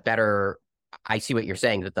maybe I see what you're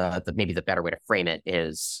saying, that maybe the better way to frame it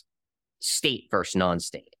is state versus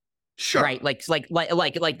non-state. Sure. Right. Like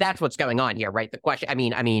that's what's going on here, right? The question, I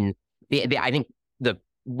think the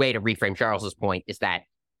way to reframe Charles's point is that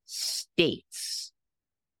states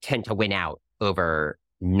tend to win out over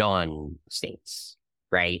non-states,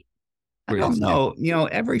 right? I don't know.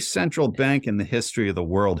 Every central bank in the history of the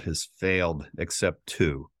world has failed except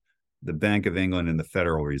two: the Bank of England and the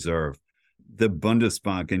Federal Reserve. The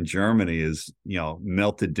Bundesbank in Germany is,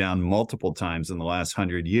 melted down multiple times in the last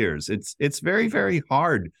 100 years. It's very, very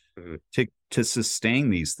hard to sustain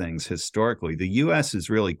these things historically. The U.S. is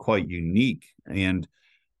really quite unique. And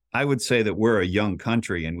I would say that we're a young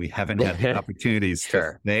country and we haven't had the opportunities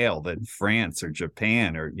to fail that France or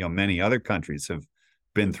Japan or, many other countries have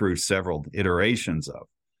been through several iterations of.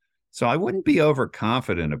 So I wouldn't be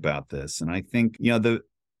overconfident about this. And I think,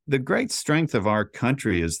 the great strength of our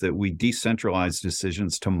country is that we decentralize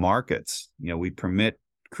decisions to markets. We permit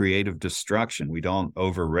creative destruction. We don't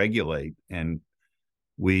overregulate. And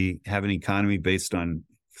we have an economy based on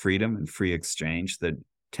freedom and free exchange that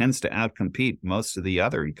tends to outcompete most of the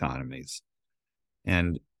other economies.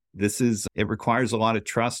 And it requires a lot of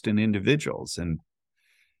trust in individuals. And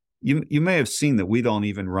you may have seen that we don't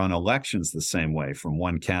even run elections the same way from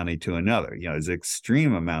one county to another. There's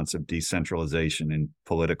extreme amounts of decentralization in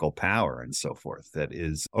political power and so forth. That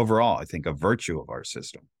is overall, I think, a virtue of our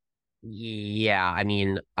system. Yeah,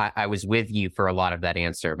 I was with you for a lot of that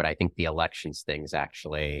answer, but I think the elections thing is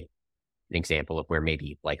actually an example of where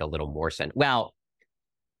maybe like a little more well,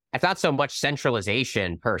 it's not so much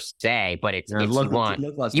centralization per se, but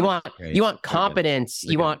you want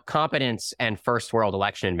competence and first world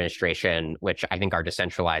election administration, which I think our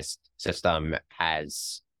decentralized system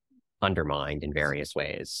has undermined in various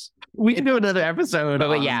ways. We can do another episode.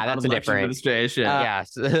 But yeah, that's a different administration.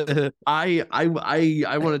 Yes. I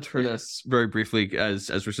want to turn us very briefly as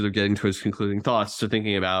we're sort of getting towards concluding thoughts to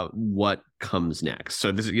thinking about what comes next.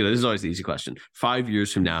 So this is always the easy question. 5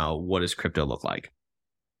 years from now, what does crypto look like?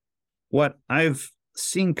 What I've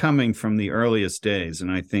seen coming from the earliest days,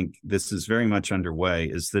 and I think this is very much underway,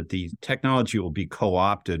 is that the technology will be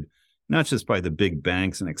co-opted not just by the big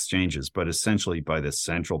banks and exchanges, but essentially by the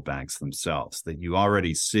central banks themselves, that you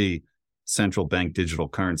already see central bank digital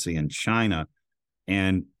currency in China.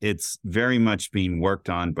 And it's very much being worked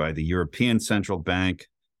on by the European Central Bank,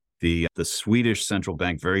 the Swedish Central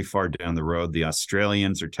Bank very far down the road. The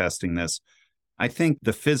Australians are testing this. I think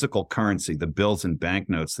the physical currency, the bills and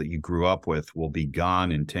banknotes that you grew up with, will be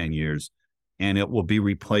gone in 10 years, and it will be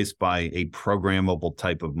replaced by a programmable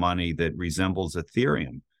type of money that resembles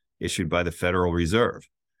Ethereum issued by the Federal Reserve.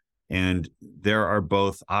 And there are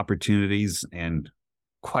both opportunities and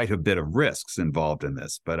quite a bit of risks involved in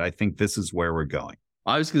this, but I think this is where we're going.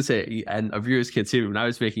 I was going to say, and our viewers can't see me, when I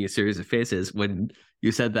was making a series of faces when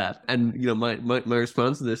you said that. And, my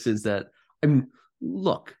response to this is that,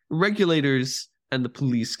 look, regulators and the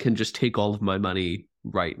police can just take all of my money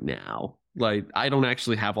right now. Like, I don't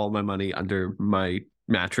actually have all my money under my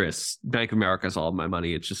mattress. Bank of America has all of my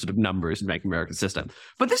money. It's just sort of numbers in Bank of America's system.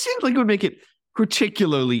 But this seems like it would make it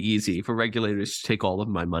particularly easy for regulators to take all of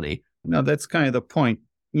my money. No, that's kind of the point.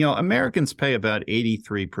 Americans pay about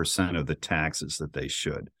 83% of the taxes that they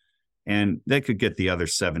should, and they could get the other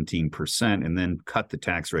 17% and then cut the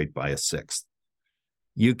tax rate by a sixth.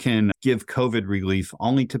 You can give COVID relief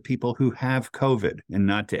only to people who have COVID and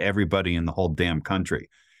not to everybody in the whole damn country.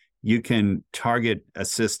 You can target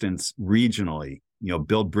assistance regionally,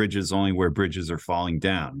 build bridges only where bridges are falling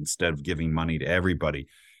down instead of giving money to everybody.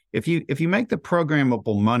 If you make the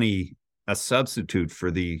programmable money a substitute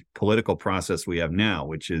for the political process we have now,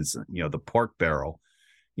 which is, the pork barrel,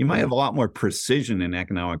 you might have a lot more precision in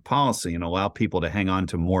economic policy and allow people to hang on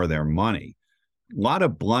to more of their money. A lot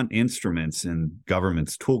of blunt instruments in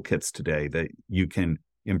government's toolkits today that you can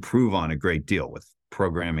improve on a great deal with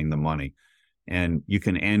programming the money. And you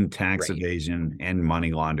can end tax evasion, end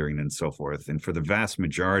money laundering, and so forth. And for the vast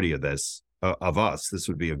majority of this, of us, this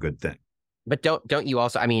would be a good thing. But don't you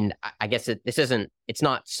also, I guess it's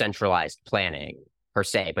not centralized planning per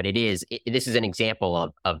se, but this is an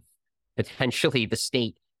example of potentially the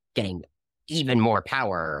state getting even more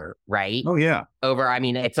power, right? Oh, yeah.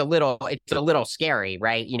 It's a little scary,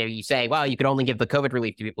 right? You say, well, you could only give the COVID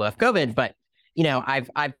relief to people who have COVID, but,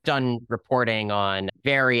 I've done reporting on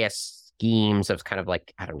various schemes of kind of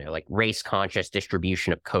like, I don't know, like race conscious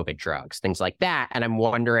distribution of COVID drugs, things like that. And I'm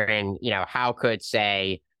wondering, how could,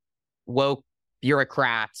 say, woke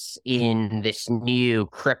bureaucrats in this new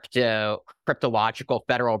cryptological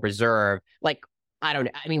Federal Reserve, like, I don't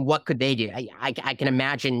know. What could they do? I can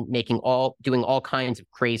imagine doing all kinds of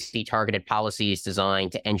crazy targeted policies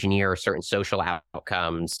designed to engineer certain social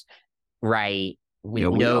outcomes, right? With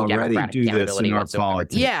no democratic accountability whatsoever.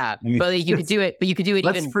 Politics. Yeah, but you could do it. But you could do it.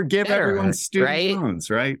 Let's even forgive better, everyone's student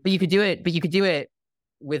loans, right? But you could do it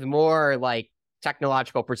with more like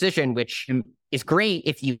technological precision, which is great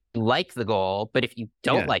if you like the goal. But if you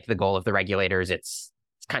don't like the goal of the regulators, it's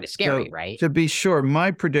kind of scary, right? To be sure,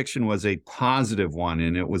 my prediction was a positive one,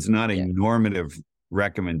 and it was not a normative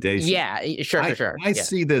recommendation. Yeah, sure. I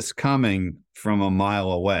see this coming from a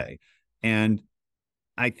mile away, and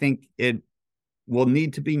I think it will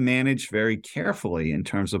need to be managed very carefully in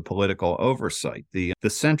terms of political oversight. The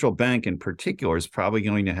central bank in particular is probably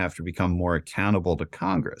going to have to become more accountable to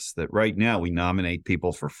Congress. That right now we nominate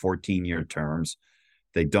people for 14-year terms.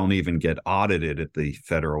 They don't even get audited at the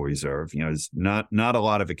Federal Reserve. There's not a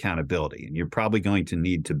lot of accountability, and you're probably going to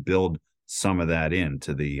need to build some of that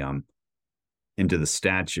into the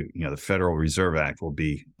statute. The Federal Reserve Act will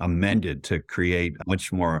be amended to create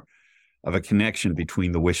much more of a connection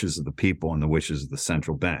between the wishes of the people and the wishes of the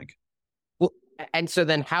central bank. Well, and so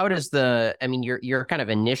then how does your kind of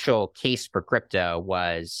initial case for crypto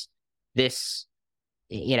was this,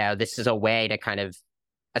 this is a way to kind of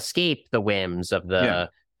escape the whims of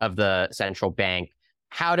the central bank.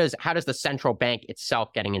 How does the central bank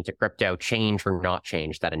itself getting into crypto change or not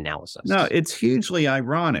change that analysis? No, it's hugely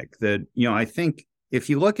ironic that, I think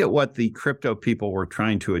if you look at what the crypto people were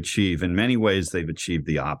trying to achieve, in many ways, they've achieved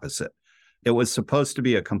the opposite. It was supposed to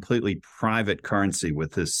be a completely private currency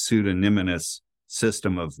with this pseudonymous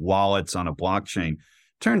system of wallets on a blockchain.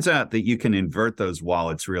 Turns out that you can invert those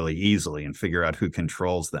wallets really easily and figure out who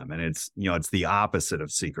controls them. And it's the opposite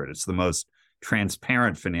of secret. It's the most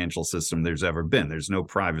transparent financial system there's ever been. There's no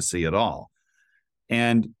privacy at all.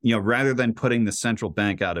 And, rather than putting the central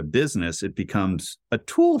bank out of business, it becomes a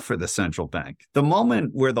tool for the central bank. The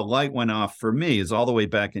moment where the light went off for me is all the way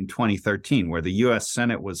back in 2013, where the U.S.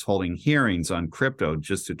 Senate was holding hearings on crypto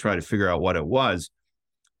just to try to figure out what it was.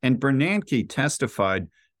 And Bernanke testified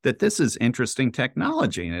that this is interesting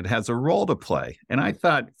technology and it has a role to play. And I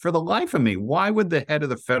thought, for the life of me, why would the head of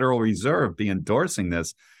the Federal Reserve be endorsing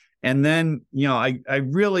this? And then, I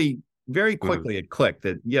really very quickly it clicked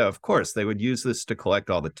that, yeah, of course, they would use this to collect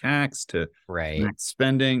all the tax, to tax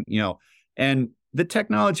spending, and the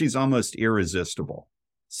technology is almost irresistible.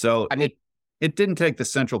 So I mean, it didn't take the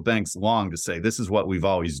central banks long to say, this is what we've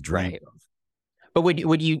always dreamed of. But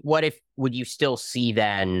would you still see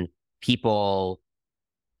then people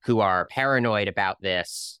who are paranoid about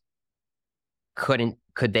this, could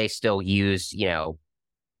they still use,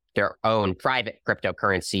 their own private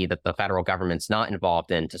cryptocurrency that the federal government's not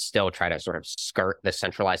involved in to still try to sort of skirt the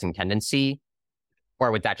centralizing tendency?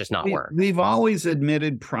 Or would that just not work? We've always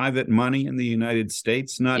admitted private money in the United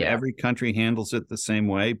States. Not every country handles it the same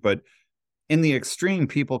way, but in the extreme,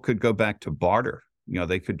 people could go back to barter.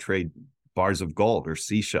 They could trade bars of gold or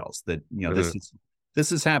seashells. That, this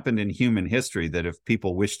has happened in human history, that if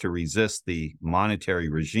people wish to resist the monetary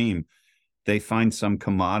regime, they find some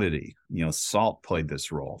commodity. Salt played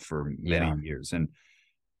this role for many years. And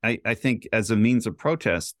I think as a means of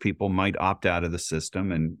protest, people might opt out of the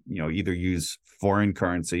system and, either use foreign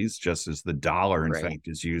currencies, just as the dollar, in fact,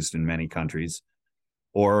 is used in many countries,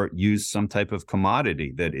 or use some type of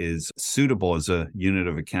commodity that is suitable as a unit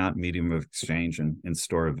of account, medium of exchange, and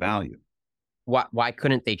store of value. Why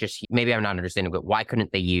couldn't they just, maybe I'm not understanding, but why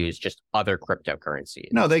couldn't they use just other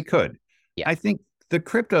cryptocurrencies? No, they could. Yeah. I think the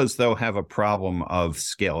cryptos, though, have a problem of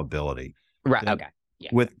scalability. Right. Okay. Yeah.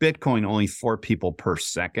 With Bitcoin, only 4 people per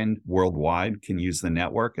second worldwide can use the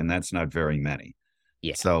network, and that's not very many.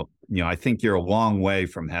 Yeah. So, I think you're a long way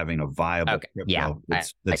from having a viable crypto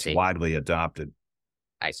that's widely adopted.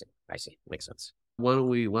 I see. Makes sense. Why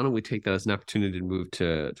don't we take that as an opportunity to move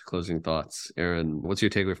to closing thoughts? Aaron, what's your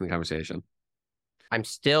takeaway from the conversation? I'm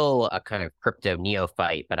still a kind of crypto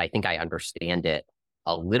neophyte, but I think I understand it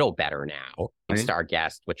a little better now, thanks to our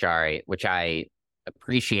guest, which I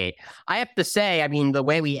appreciate. I have to say, I mean, the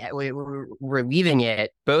way we're leaving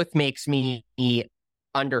it both makes me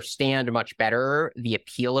understand much better the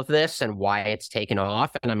appeal of this and why it's taken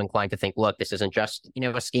off. And I'm inclined to think, look, this isn't just, a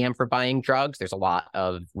scam for buying drugs. There's a lot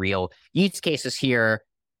of real use cases here.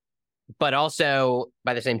 But also,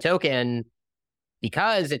 by the same token,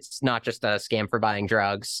 because it's not just a scam for buying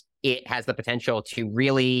drugs, it has the potential to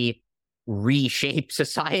really reshape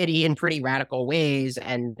society in pretty radical ways.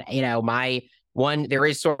 And, there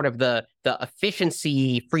is sort of the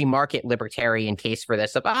efficiency free market libertarian case for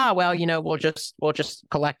this of, we'll just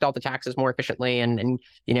collect all the taxes more efficiently and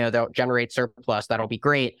they'll generate surplus. That'll be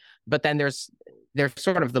great. But then there's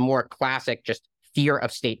sort of the more classic just fear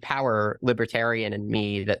of state power libertarian in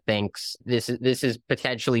me that thinks this is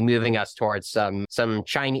potentially moving us towards some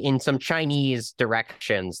Chinese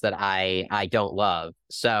directions that I don't love.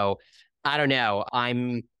 So I don't know.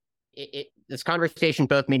 This conversation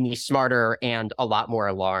both made me smarter and a lot more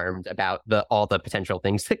alarmed about all the potential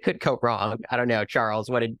things that could go wrong. I don't know,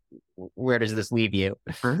 Charles, where does this leave you?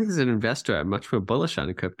 I think as an investor, I'm much more bullish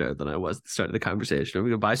on crypto than I was at the start of the conversation. I'm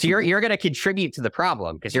going to buy. So you're going to contribute to the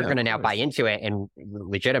problem because you're going to now buy into it and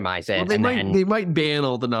legitimize it. Well, they might ban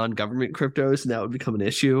all the non-government cryptos, and that would become an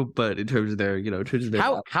issue. But in terms of their,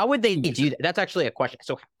 how would they do that? That's actually a question.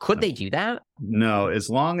 So could they do that? No, as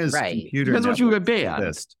long as computer depends what you would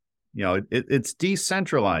ban. It's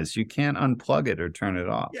decentralized. You can't unplug it or turn it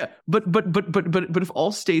off. Yeah, but if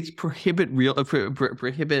all states prohibit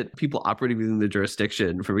people operating within the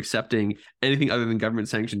jurisdiction from accepting anything other than government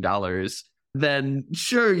sanctioned dollars, then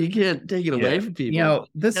sure, you can't take it away from people.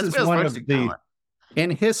 This is one of the.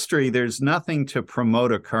 In history, there's nothing to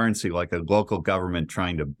promote a currency like a local government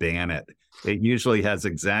trying to ban it. It usually has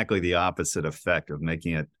exactly the opposite effect of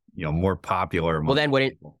making it, more popular. Well, then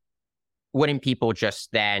wouldn't people just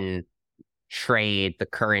then trade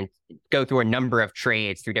go through a number of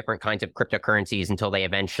trades through different kinds of cryptocurrencies until they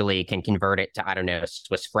eventually can convert it to, I don't know,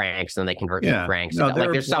 Swiss francs, and then they convert to francs. No,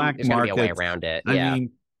 there's going to be a way around it. I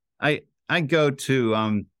mean, I go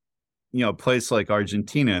to, a place like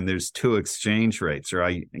Argentina and there's 2 exchange rates, or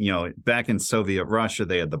back in Soviet Russia,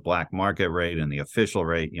 they had the black market rate and the official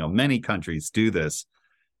rate. Many countries do this.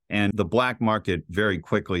 And the black market very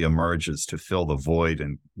quickly emerges to fill the void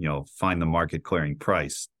and, find the market clearing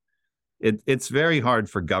price. It's very hard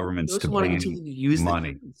for governments to ban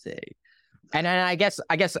money. And I guess,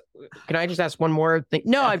 can I just ask one more thing?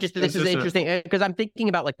 No, this is interesting because I'm thinking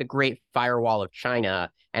about like the Great Firewall of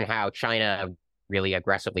China and how China really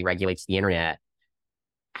aggressively regulates the internet.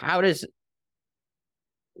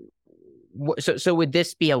 So would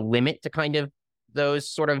this be a limit to kind of those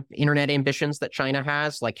sort of internet ambitions that China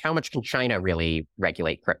has? Like, how much can China really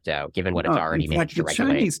regulate crypto, given what it's already managed to regulate?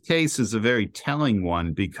 The Chinese case is a very telling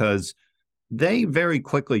one because they very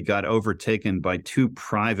quickly got overtaken by two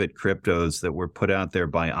private cryptos that were put out there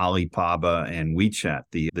by Alibaba and WeChat,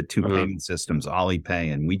 the two payment systems,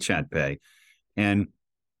 Alipay and WeChat Pay. And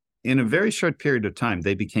in a very short period of time,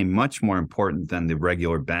 they became much more important than the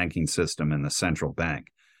regular banking system and the central bank.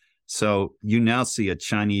 So you now see a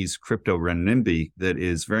Chinese crypto renminbi that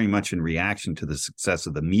is very much in reaction to the success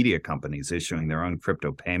of the media companies issuing their own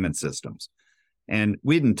crypto payment systems. And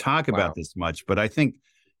we didn't talk about this much, but I think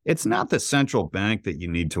it's not the central bank that you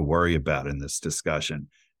need to worry about in this discussion.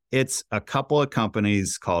 It's a couple of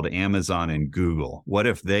companies called Amazon and Google. What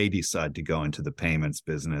if they decide to go into the payments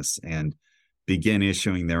business and begin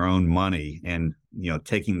issuing their own money and,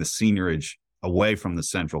 taking the seigniorage away from the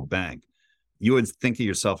central bank? You would think of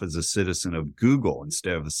yourself as a citizen of Google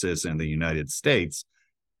instead of a citizen of the United States.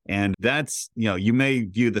 And that's, you may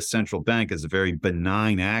view the central bank as a very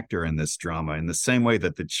benign actor in this drama, in the same way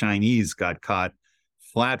that the Chinese got caught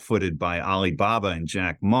flat-footed by Alibaba and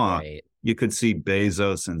Jack Ma. Right. You could see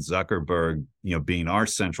Bezos and Zuckerberg, being our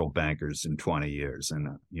central bankers in 20 years.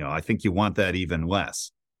 And, I think you want that even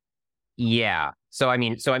less. Yeah. So I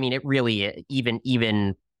mean, it really,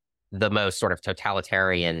 even the most sort of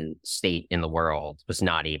totalitarian state in the world was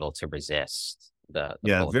not able to resist the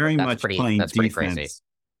very much playing that's defense. pretty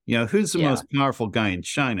crazy. Who's the most powerful guy in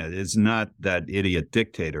China is not that idiot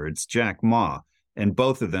dictator. It's Jack Ma. And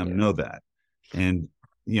both of them know that. And,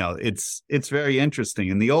 it's very interesting.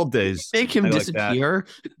 In the old days, make him disappear.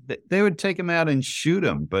 They would take him out and shoot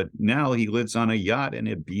him. But now he lives on a yacht in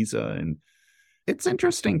Ibiza, and it's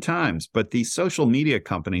interesting times. But the social media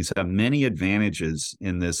companies have many advantages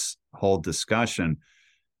in this whole discussion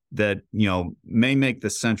that, may make the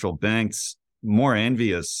central banks more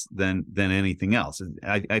envious than anything else.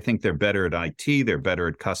 I think they're better at IT. They're better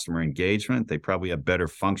at customer engagement. They probably have better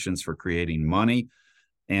functions for creating money.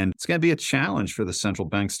 And it's going to be a challenge for the central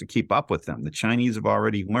banks to keep up with them. The Chinese have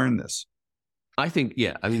already learned this. I think,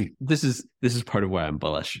 this is part of why I'm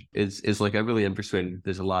bullish. Is like I really am persuaded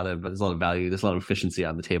there's a lot of value, there's a lot of efficiency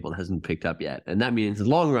on the table that hasn't picked up yet, and that means in the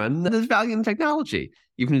long run there's value in technology,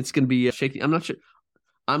 even if it's going to be shaky. I'm not sure.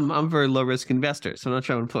 I'm a very low risk investor, so I'm not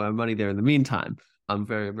sure I want to put my money there in the meantime. I'm a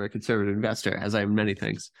very, very conservative investor, as I am many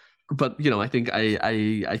things. But I think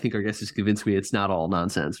I think our guest has convinced me it's not all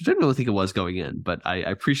nonsense, which I didn't really think it was going in. But I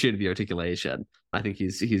appreciated the articulation. I think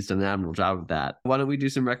he's done an admirable job of that. Why don't we do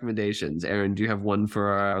some recommendations? Aaron, do you have one for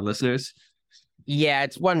our listeners? Yeah,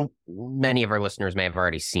 it's one many of our listeners may have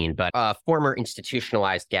already seen, but former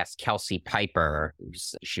institutionalized guest Kelsey Piper,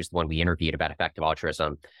 she's the one we interviewed about effective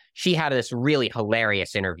altruism. She had this really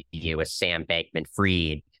hilarious interview with Sam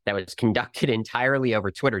Bankman-Fried that was conducted entirely over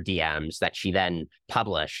Twitter DMs that she then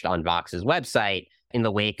published on Vox's website in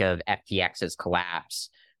the wake of FTX's collapse,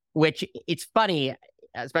 which it's funny,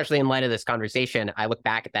 especially in light of this conversation. I look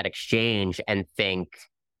back at that exchange and think,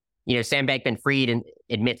 Sam Bankman-Fried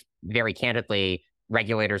admits very candidly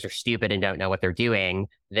regulators are stupid and don't know what they're doing.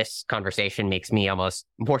 This conversation makes me almost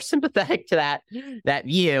more sympathetic to that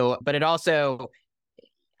view, but it also,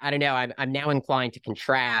 I don't know, I'm now inclined to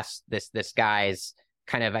contrast this guy's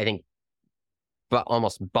kind of, I think, but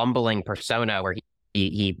almost bumbling persona where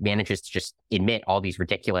he manages to just admit all these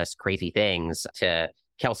ridiculous, crazy things to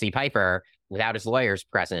Kelsey Piper without his lawyers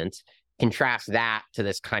present. Contrast that to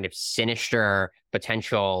this kind of sinister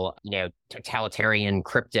potential, totalitarian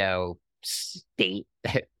crypto state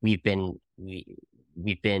that we've been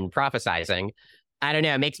prophesizing. I don't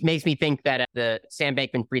know. It makes me think that the Sam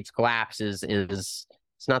Bankman-Fried's collapse is it's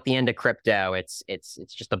not the end of crypto. It's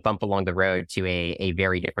just a bump along the road to a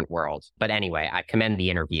very different world. But anyway, I commend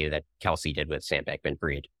the interview that Kelsey did with Sam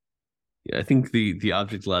Bankman-Fried. Yeah, I think the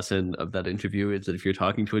object lesson of that interview is that if you're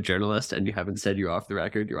talking to a journalist and you haven't said you're off the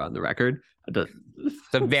record, you're on the record.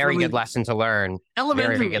 It's a very good lesson to learn.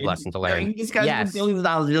 Very good lesson to learn. These guys have billions of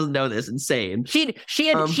dollars. He doesn't know this. Insane. She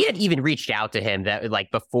had even reached out to him that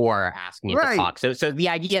before asking him to talk. So the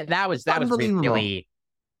idea that was really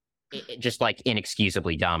just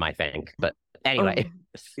inexcusably dumb, I think. But anyway,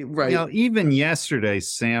 right. Even yesterday,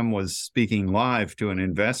 Sam was speaking live to an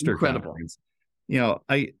investor conference.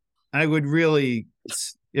 I would really,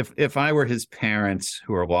 if I were his parents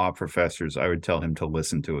who are law professors, I would tell him to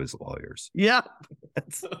listen to his lawyers. Yeah.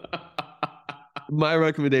 My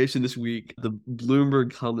recommendation this week, the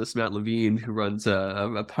Bloomberg columnist Matt Levine, who runs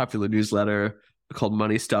a popular newsletter called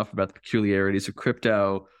Money Stuff about the peculiarities of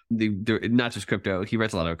crypto. Not just crypto, he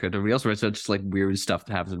writes a lot of crypto, but he also writes about just weird stuff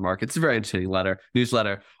that happens in markets. It's a very entertaining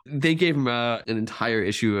newsletter. They gave him an entire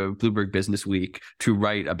issue of Bloomberg Business Week to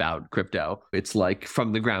write about crypto. It's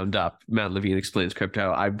from the ground up. Matt Levine explains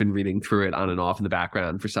crypto. I've been reading through it on and off in the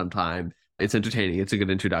background for some time. It's entertaining. It's a good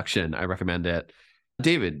introduction. I recommend it.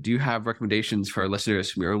 David, do you have recommendations for our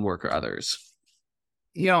listeners from your own work or others?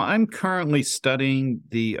 I'm currently studying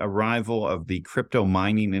the arrival of the crypto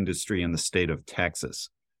mining industry in the state of Texas,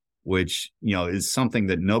 which, is something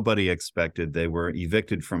that nobody expected. They were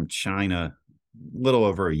evicted from China a little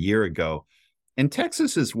over a year ago. And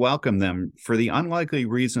Texas has welcomed them for the unlikely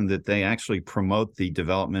reason that they actually promote the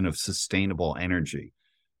development of sustainable energy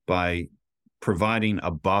by providing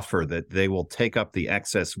a buffer that they will take up the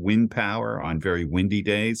excess wind power on very windy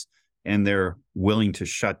days, and they're willing to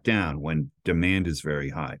shut down when demand is very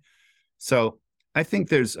high. So I think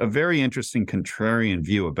there's a very interesting contrarian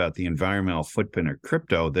view about the environmental footprint of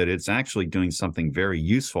crypto, that it's actually doing something very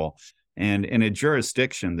useful and in a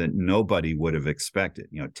jurisdiction that nobody would have expected.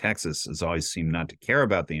 Texas has always seemed not to care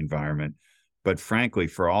about the environment, but frankly,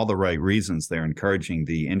 for all the right reasons, they're encouraging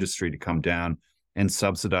the industry to come down and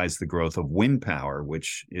subsidize the growth of wind power,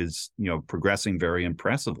 which is, progressing very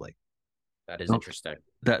impressively. That is interesting.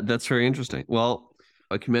 That's very interesting. Well,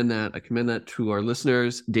 I commend that. I commend that to our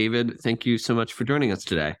listeners. David, thank you so much for joining us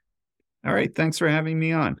today. All right. Thanks for having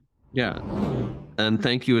me on. Yeah. And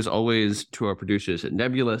thank you, as always, to our producers at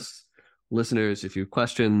Nebulous. Listeners, if you have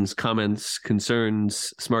questions, comments,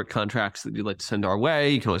 concerns, smart contracts that you'd like to send our way,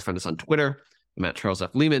 you can always find us on Twitter. I'm at Charles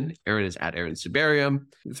F. Lehman. Aaron is at Aaron Sibarium.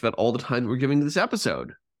 It's about all the time that we're giving to this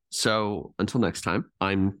episode. So until next time,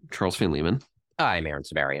 I'm Charles Van Lehman. I'm Aaron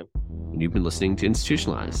Sibarium. And you've been listening to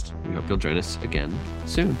Institutionalized. We hope you'll join us again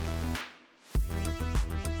soon.